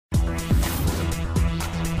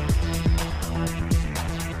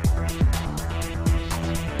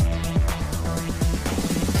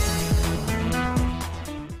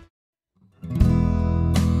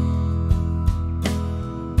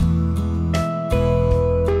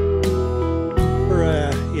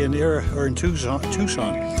or in Tucson.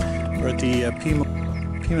 We're at the Pima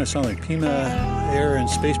Air and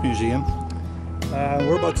Space Museum.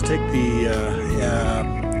 We're about to take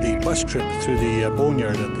the bus trip through the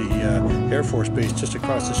Boneyard at the Air Force Base just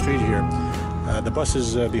across the street here. The bus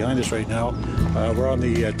is behind us right now. We're on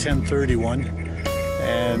the 1031,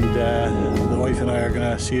 and the wife and I are going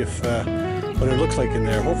to see if what it looks like in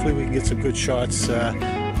there. Hopefully we can get some good shots.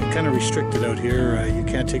 Kind of restricted out here. You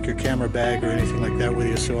can't take your camera bag or anything like that with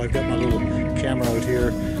you, so I've got my little camera out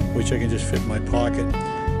here which I can just fit in my pocket,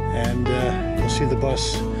 and you'll see the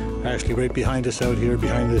bus actually right behind us out here,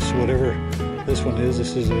 behind this, whatever this one is.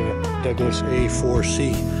 This is a Douglas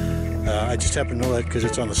A4C. I just happen to know that because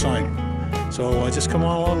it's on the sign. So just come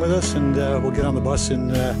on along with us, and we'll get on the bus,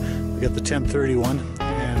 and we got the 1031,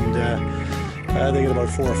 and they get about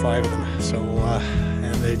 4 or 5 of them. So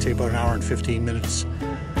and they take about an hour and 15 minutes.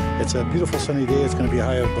 It's a beautiful sunny day. It's going to be a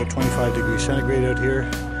high of about 25 degrees centigrade out here,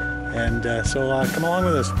 and so come along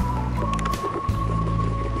with us.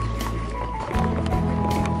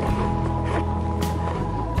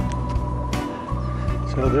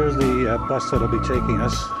 So there's the bus that'll be taking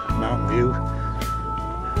us, Mountain View.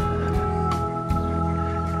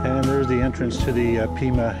 And there's the entrance to the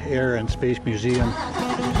Pima Air and Space Museum.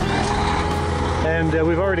 And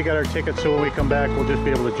we've already got our tickets, so when we come back, we'll just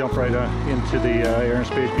be able to jump right into the Air and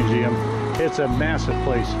Space Museum. It's a massive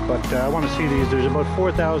place, but I want to see these. There's about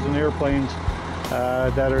 4,000 airplanes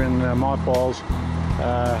that are in mothballs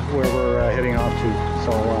where we're heading off to.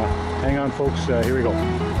 So hang on, folks. Here we go.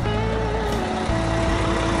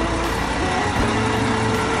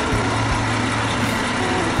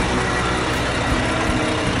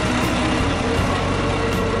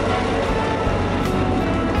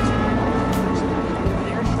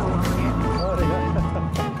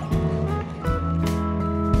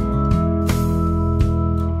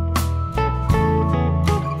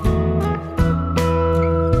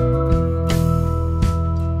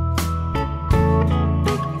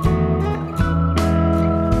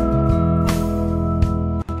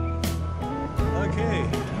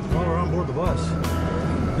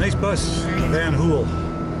 Nice bus, Van Hool,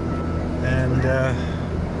 and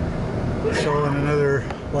so in another,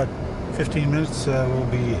 what, 15 minutes we'll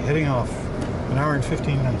be heading off. An hour and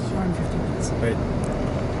 15 minutes. An hour and 15 minutes. Right.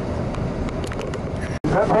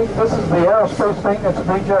 I think this is the aerospace maintenance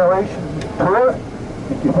regeneration tour.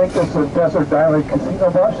 If you think this is a Desert Diamond casino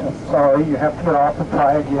bus, I'm sorry, you have to get off and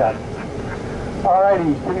try again.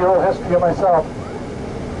 Alrighty, give you a little history of myself.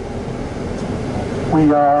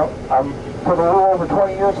 I'm for a little over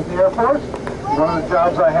 20 years in the Air Force. One of the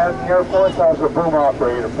jobs I had in the Air Force, I was a boom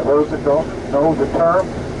operator. For those that don't know the term,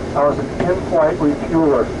 I was an in-flight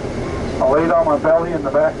refueler. I laid on my belly in the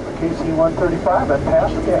back of the KC-135 and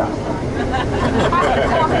passed gas.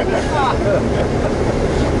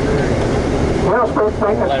 The Aerospace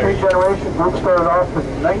Maintenance Regeneration Group started off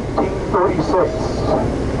in 1936.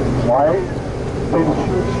 Why? They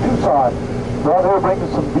shoot Tucson. Brought here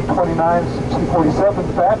bringing some B-29s, some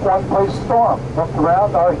C-47s back, one place storm. Looked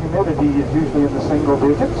around, our humidity is usually in the single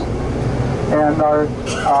digits. And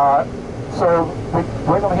so we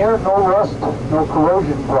bring them here, no rust, no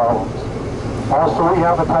corrosion problems. Also, we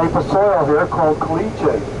have a type of soil here called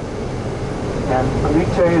caliche. And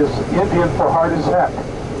caliche is Indian for hard as heck.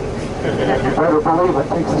 And you better believe it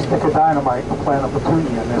takes a stick of dynamite to plant a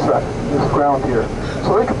petunia in this ground here.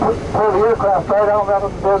 So they can pull the aircraft right out in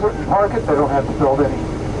the desert and park it. They don't have to build any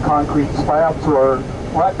concrete slabs or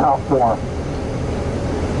blacktop for them.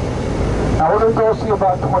 Now we're going to go see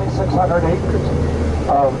about 2,600 acres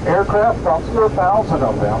of aircraft, about 4,000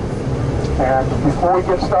 of them. And before we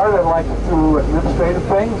get started, I'd like to do administrative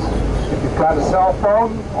things. If you've got a cell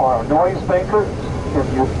phone or a noise maker, if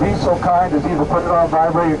you'd be so kind as either put it on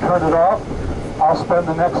vibrate or turn it off, I'll spend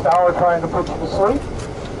the next hour trying to put you to sleep.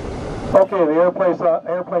 Okay, the airplane's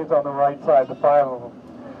on the right side, the 5 of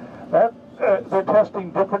them. They're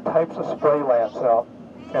testing different types of spray lamps out.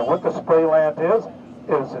 And what the spray lamp is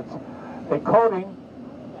it's a coating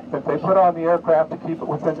that they put on the aircraft to keep it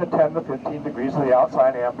within the 10 to 15 degrees of the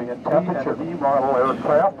outside ambient temperature. The model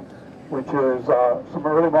aircraft, which is some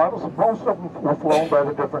early models, most of them were flown by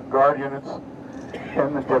the different guard units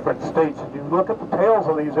in the different states. If you look at the tails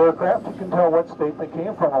of these aircraft, you can tell what state they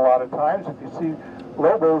came from a lot of times. If you see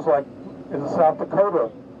logos like is a South Dakota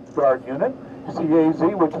Guard unit, you see AZ,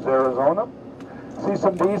 which is Arizona, see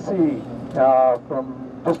some DC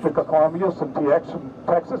from District of Columbia, some TX from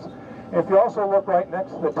Texas. And if you also look right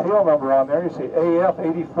next to the tail number on there, you see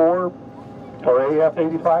AF-84 or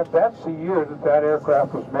AF-85. That's the year that that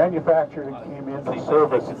aircraft was manufactured and came into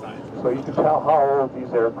service. So you can tell how old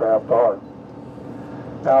these aircraft are.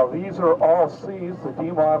 Now these are all C's. The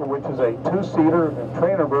D model, which is a two-seater and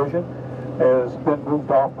trainer version, has been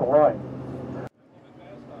moved off the line.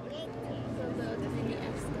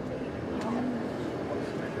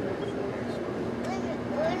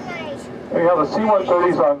 We have the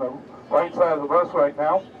C-130s on the right side of the bus right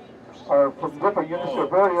now. Are from different units. They're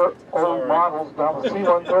very old models. Now the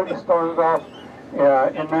C-130 started off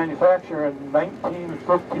in manufacture in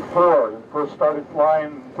 1954. It first started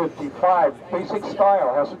flying in 55. Basic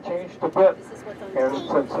style hasn't changed a bit. And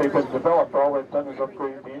since they've been developed, all they've done is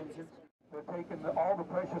upgrade the engines. They're taking all the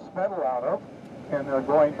precious metal out of, and they're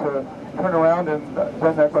going to turn around and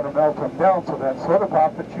then they're going to melt them down. So that soda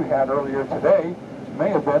pop that you had earlier today may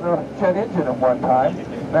have been a jet engine at one time.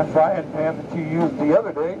 And that frying pan that you used the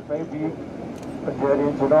other day may be a jet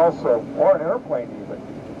engine also, or an airplane even.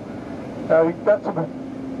 That's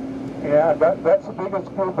the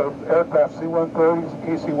biggest group of aircraft, C-130s,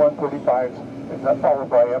 KC-135s, and that's followed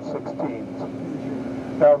by F-16s.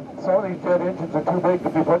 Now, some of these jet engines are too big to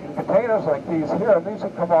be put in containers like these here, and these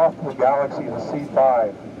have come off the Galaxy, the C-5.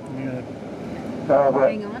 Yeah. Now,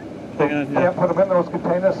 Hang on. Can't put them in those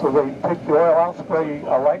containers, so they take the oil out, spray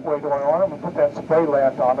a lightweight oil on them, and put that spray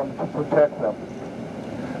lamp on them to protect them.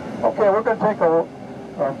 Okay, we're going to take a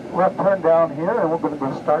left turn down here, and we're going to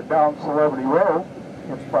go start down Celebrity Road.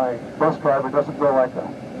 If my bus driver doesn't go like a...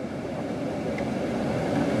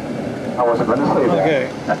 I wasn't going to say that.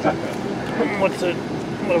 Okay. What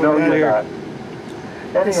No, we got you're here? not.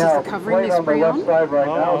 This is Anyhow, the covering plane they on the spray left on? side right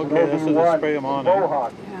Oh, now is okay, an this is the OB-1 spray 'em on there.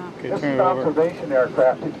 Mohawk. Yeah. Okay, This is turn an it over. observation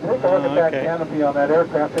aircraft. If you take a look at that Okay. canopy on that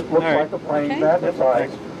aircraft, it looks All right. like a plane Okay. that Yep.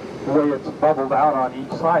 size, the way it's bubbled out on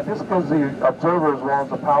each side. This gives the observer as well as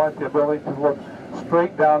the pilot the ability to look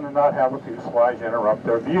straight down and not have a fuselage interrupt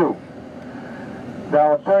their view.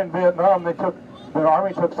 Now, during Vietnam, the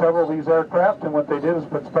Army took several of these aircraft, and what they did is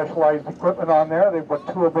put specialized equipment on there. They put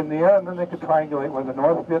two of them in the air, and then they could triangulate where the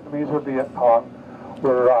North Vietnamese or Viet Cong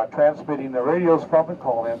were transmitting their radios from and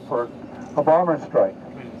calling in for a bomber strike.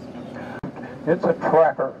 It's a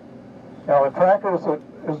tracker. Now, the tracker is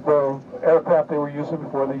the aircraft they were using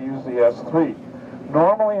before they used the S-3.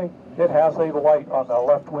 Normally, it has a light on the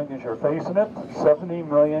left wing as you're facing it, 70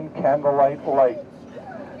 million candlelight light.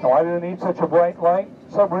 Now, why do they need such a bright light?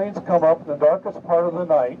 Submarines come up in the darkest part of the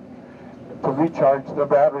night to recharge the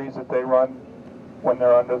batteries that they run when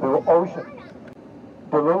they're under the ocean.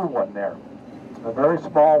 The little one there, the very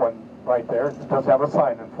small one right there, it does have a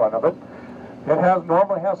sign in front of it. It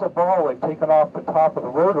normally has a ball they've taken off the top of the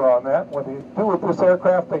rotor on that. What they do with this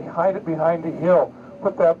aircraft, they hide it behind a hill,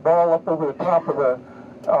 put that ball up over the top of the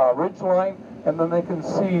ridge line, and then they can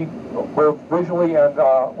see both visually and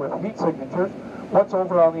with heat signatures what's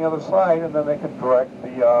over on the other side, and then they can direct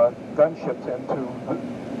the gunships into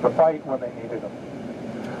the fight when they needed them.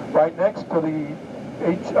 Right next to the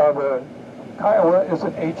Kiowa is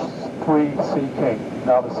an H-3 Sea King.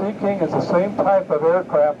 Now the Sea King is the same type of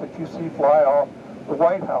aircraft that you see fly off the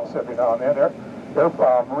White House every now and then.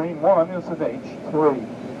 Marine One is an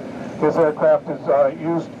H-3. This aircraft is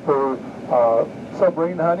used for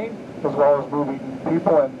submarine hunting as well as moving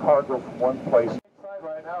people and cargo from one place.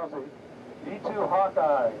 Right now is a E-2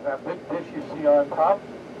 Hawkeye. That big dish you see on top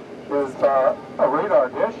is a radar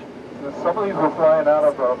dish. Some of these were flying out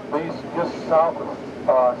of a base just south of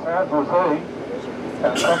San Jose,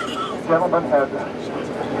 and some gentlemen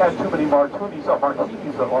had too many martinis at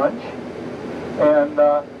lunch, and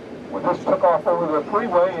we just took off over the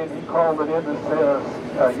freeway, and he called it in and said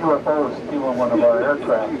a UFO was stealing one of our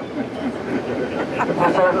aircraft.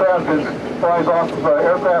 This aircraft flies off of an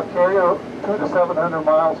aircraft carrier 200 to 700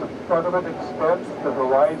 miles in front of it, extends the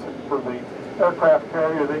horizon for the aircraft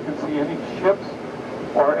carrier. They can see any ships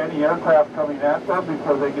or any aircraft coming at them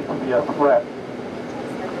before they get to be a threat.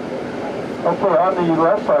 Okay, on the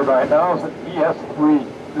left side right now is an ES-3.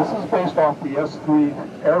 This is based off the S-3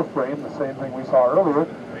 airframe, the same thing we saw earlier,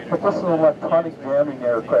 but this is an electronic jamming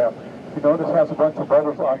aircraft. You notice it has a bunch of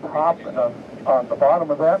buttons on top and on the bottom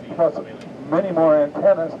of that, plus many more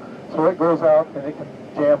antennas, so it goes out and it can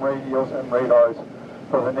jam radios and radars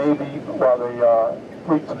for the Navy while the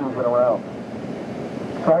fleet's moving around.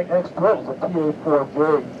 Right next to it is a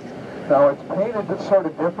TA-4J. Now it's painted sort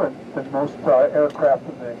of different than most aircraft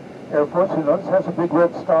in the Air Force. You notice it has a big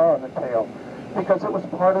red star on the tail because it was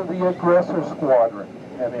part of the aggressor squadron.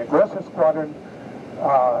 And the aggressor squadron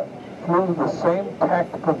flew the same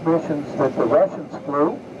tactical missions that the Russians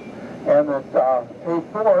flew, and that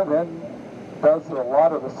A-4 then does a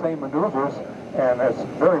lot of the same maneuvers, and it's a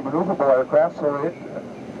very maneuverable aircraft, so it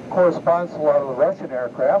corresponds to a lot of the Russian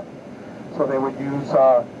aircraft. So they would use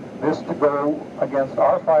this to go against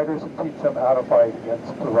our fighters and teach them how to fight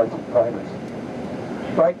against the Russian fighters.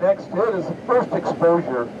 Right next to it is the first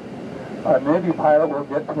exposure a Navy pilot will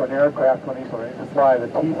get to an aircraft when he's learning to fly, the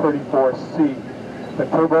T-34C. The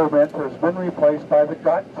turbo venter has been replaced by the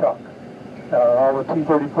Gotchuk. All the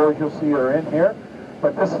T-34s you'll see are in here,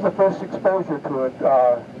 but this is the first exposure to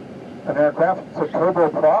an aircraft. It's a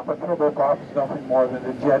turboprop. A turboprop is nothing more than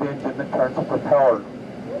a jet engine that turns the propeller.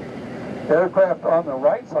 The aircraft on the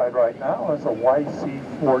right side right now is a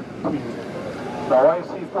YC-14. The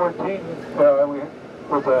YC-14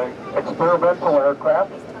 was an experimental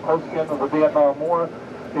aircraft post the end of the Vietnam War.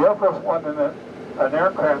 The Air Force wanted an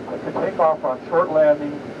aircraft that could take off on short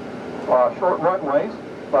landing, short runways,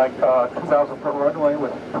 like 2,000-foot runway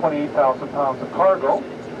with 28,000 pounds of cargo.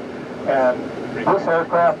 And this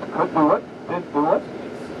aircraft could do it, did do it.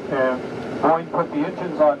 And Boeing put the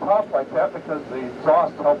engines on top like that because the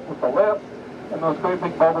exhaust helped with the lift. And those great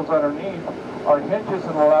big bubbles underneath are hinges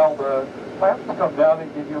and allow the flap to come down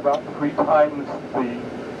and give you about 3 times the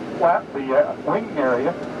flap, the wing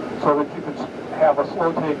area, so that you can have a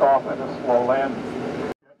slow takeoff and a slow landing.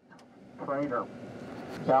 Trainer.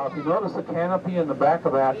 Now, if you notice the canopy in the back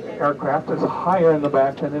of that aircraft is higher in the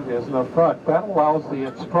back than it is in the front. That allows the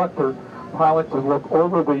instructor pilot to look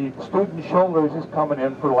over the student's shoulder as he's coming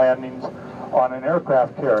in for landings on an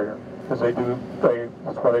aircraft carrier. Because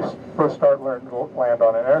that's where they first start learning to land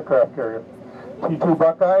on an aircraft carrier. T2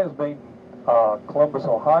 Buckeye is made in Columbus,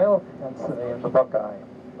 Ohio, hence the name the Buckeye.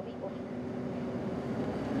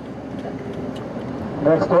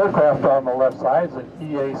 Next aircraft on the left side is an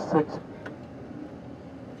EA-6B.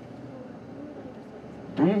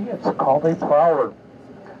 It's called a Prowler.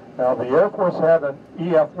 Now, the Air Force had an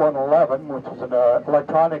EF-111, which is an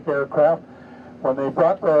electronic aircraft. When they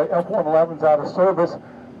brought the F-111s out of service,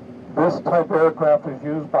 this type of aircraft is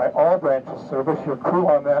used by all branches of service. Your crew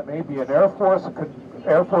on that may be an Air Force,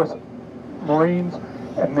 Marines,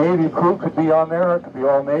 and Navy crew could be on there. It could be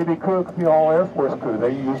all Navy crew, it could be all Air Force crew.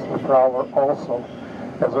 They use the Prowler also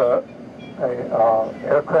as a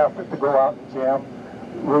aircraft to go out and jam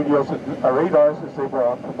radios and radars as they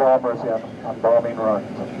brought the bombers in on bombing runs.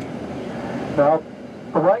 Now,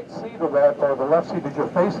 the right seat of that, or the left seat as you're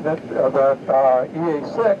facing it, that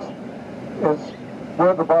EA-6, is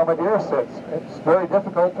where the bombardier sits. It's very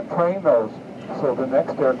difficult to train those. So the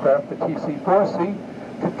next aircraft, the TC-4C,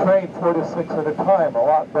 can train 4 to 6 at a time, a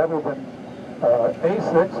lot better than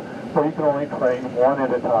A-6, where you can only train 1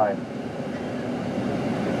 at a time.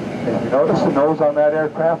 If you notice, the nose on that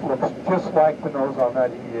aircraft looks just like the nose on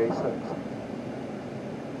that EA-6.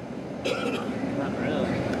 Not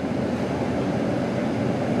really.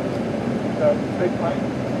 Big pipe.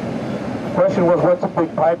 The question was, what's a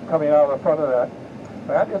big pipe coming out of the front of that?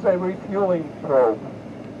 That is a refueling probe.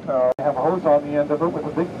 They have a hose on the end of it with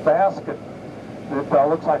a big basket that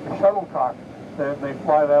looks like a shuttlecock. Then they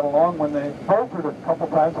fly that along. When they bolted a couple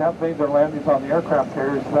times, have made their landings on the aircraft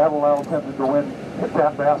carriers, that allows them to go in, hit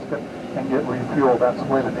that basket, and get refueled. That's the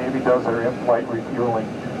way the Navy does their in-flight refueling.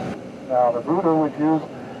 Now, the Voodoo was used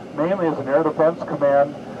mainly as an air defense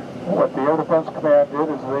command. What the Air Defense Command did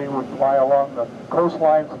is they would fly along the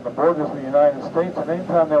coastlines and the borders of the United States, and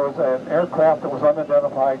anytime there was an aircraft that was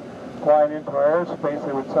unidentified flying into our airspace,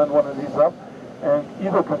 they would send one of these up and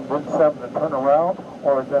either convince them to turn around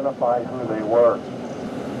or identify who they were.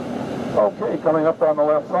 Okay, coming up on the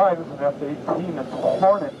left side is an F-18. It's a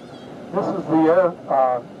Hornet. This is the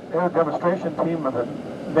air demonstration team of the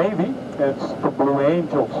Navy. It's the Blue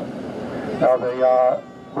Angels. Now, the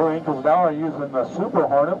Blue Angels now are using the Super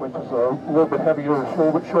Hornet, which is a little bit heavier, a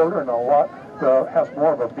little bit shorter, and has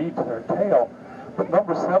more of a V to their tail. But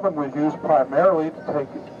number 7 was used primarily to take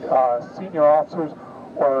senior officers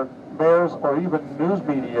or mayors or even news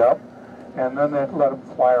media up, and then they'd let them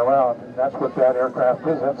fly around. And that's what that aircraft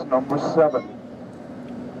is. That's number 7.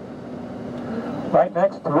 Right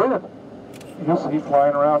next to it, you see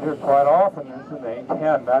flying around here quite often is an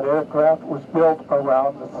A-10. That aircraft was built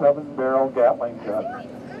around the 7-barrel Gatling gun.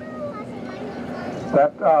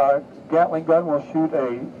 That Gatling gun will shoot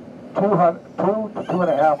a 2 to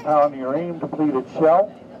 2.5 pound uranium depleted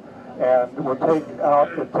shell, and will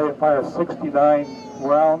fire 69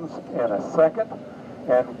 rounds in a second,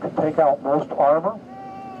 and can take out most armor.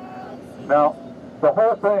 Now, the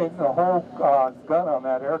whole thing, the whole gun on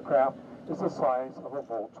that aircraft is the size of a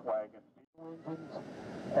Volkswagen. Engines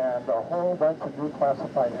and a whole bunch of new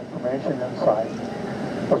classified information inside,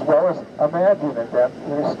 as well as a MAD unit. That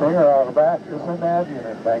little stinger out of the back is a MAD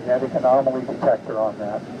unit, magnetic anomaly detector on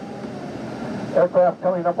that. Aircraft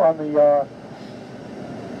coming up on the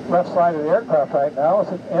left side of the aircraft right now is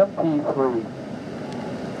an MP3.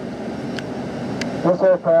 This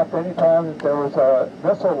aircraft, anytime that there was a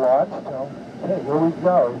missile launched, Okay, here we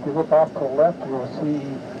go. If you look off to the left, you'll see,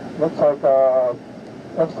 looks like a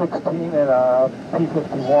F-16 and a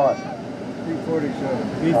P-51.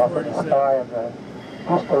 P-47. P-47.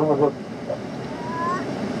 Just over the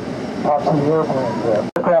tops of the airplanes there.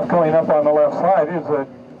 The aircraft coming up on the left side is a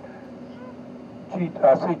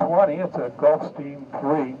C-20. It's a Gulfstream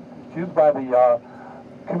 3. It's used by the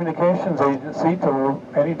communications agency to,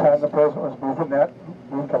 anytime the president was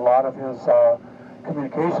moved a lot of his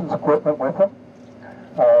communications equipment with him.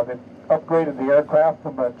 They upgraded the aircraft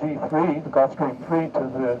from the G3, the Gulfstream 3, to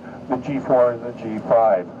the G4 and the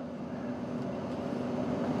G5.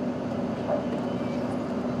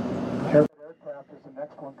 Aircraft is the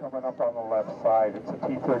next one coming up on the left side. It's a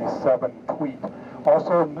T-37 Tweet.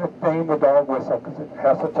 Also nicknamed the dog whistle because it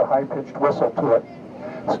has such a high-pitched whistle to it.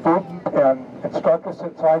 Student and instructor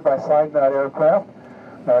sit side by side in that aircraft.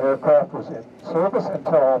 That aircraft was in service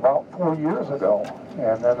until about 4 years ago,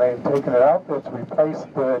 and then they've taken it out. It's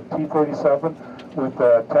replaced the T-37 with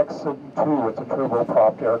the Texan II. It's a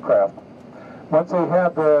turboprop aircraft. Once they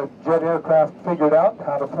had the jet aircraft figured out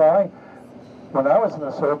how to fly, when I was in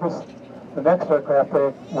the service, the next aircraft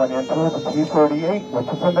they went into was the T-38, which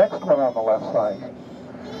is the next one on the left side.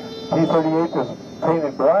 T-38 was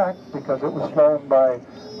painted black because it was flown by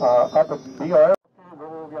up at BR.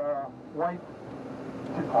 White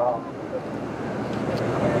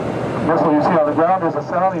missile you see on the ground is a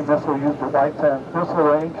sounding missile used at White Sands Missile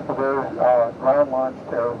Range for their ground launch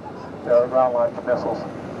missiles.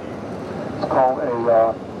 It's called a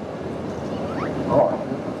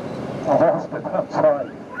I lost it, I'm sorry.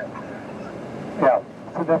 Yeah,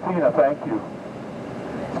 it's an Athena, thank you.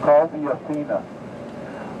 It's called the Athena.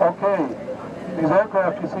 Okay, these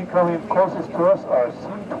aircraft you see coming closest to us are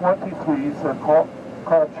C-23s. They're called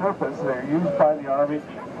Sherpas. They're used by the Army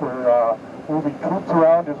for moving troops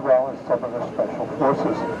around, as well as some of the special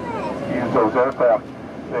forces use those aircraft.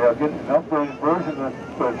 They are getting an upgraded version of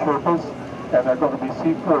the Sherpas, and they're going to be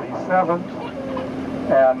C-47s,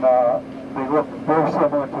 and they look very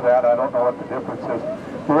similar to that. I don't know what the difference is.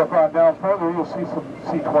 If you look on down further, you'll see some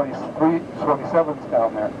C-27s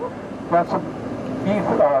down there. Got some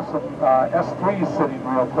S3s sitting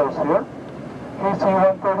real close here.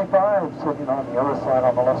 KC-135 sitting on the other side,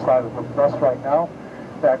 on the left side of the bus right now.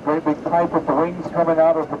 That great big pipe with the wings coming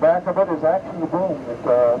out of the back of it is actually the boom that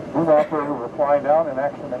the boom operator will fly down and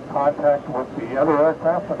actually make contact with the other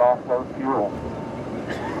aircraft and offload fuel.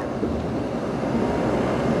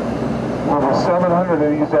 Over 700 of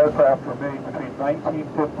these aircraft were made between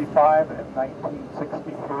 1955 and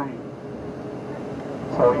 1963.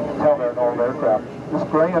 So you can tell they're an old aircraft. This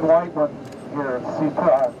gray and white one here,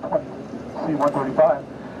 C-135,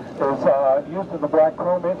 is used in the Black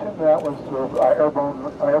Crow mission. That was the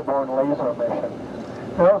airborne laser mission.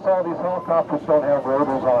 Notice all these helicopters don't have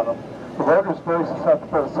rotors on them. The rotor's very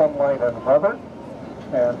susceptible to sunlight and weather,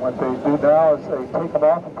 and what they do now is they take them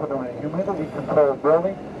off and put them in a humidity-controlled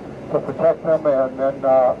building to protect them, and then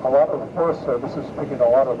a lot of the Forest Service is picking a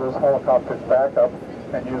lot of those helicopters back up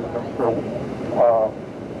and using them for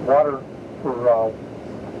water, for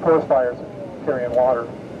forest fires, carrying water.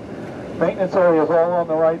 Maintenance area is all on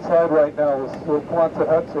the right side right now. The Quonset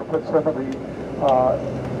huts, they put some of the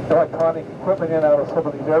electronic equipment in out of some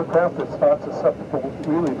of these aircraft. It's not susceptible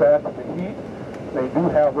really bad to the heat. They do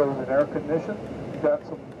have those in air conditioned. You've got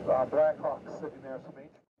some Black Hawks sitting there, some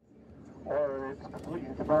or it's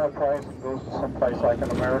completely demilitarized and goes to someplace like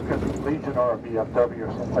an American Legion or a VFW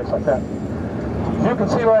or someplace like that. As you can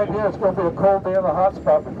see right here, it's going to be a cold day in the hot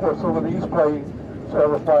spot before some of these planes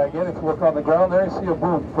ever fly again. If you look on the ground there, you see a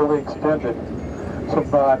boom fully extended. Some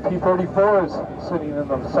T-34s sitting in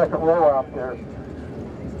the second row out there.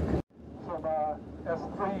 Some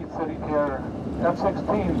S3s sitting here.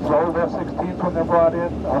 F-16s, old F-16s when they're brought in,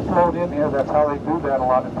 flown in here. That's how they do that a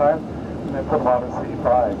lot of times. And they put them on a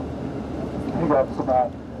C-5. You got some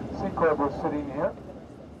Sea-Cobras sitting here.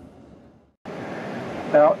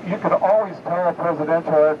 Now, you can always tell a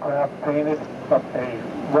presidential aircraft painted from a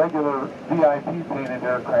regular VIP painted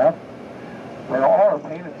aircraft. They all are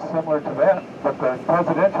painted similar to that, but the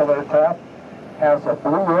presidential aircraft has a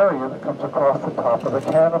blue area that comes across the top of the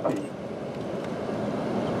canopy.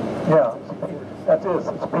 Yeah, that's it. It's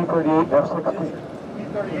P-38 and F-16.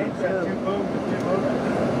 P-38's got two booms and two motors.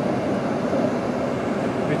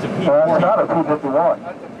 It's a P-40. It's not a P-51.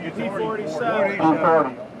 That's a P-47.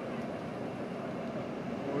 P-40.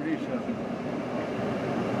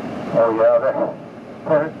 Oh yeah,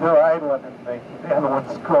 they're idling and the other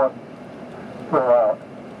one's going out.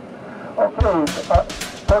 Okay,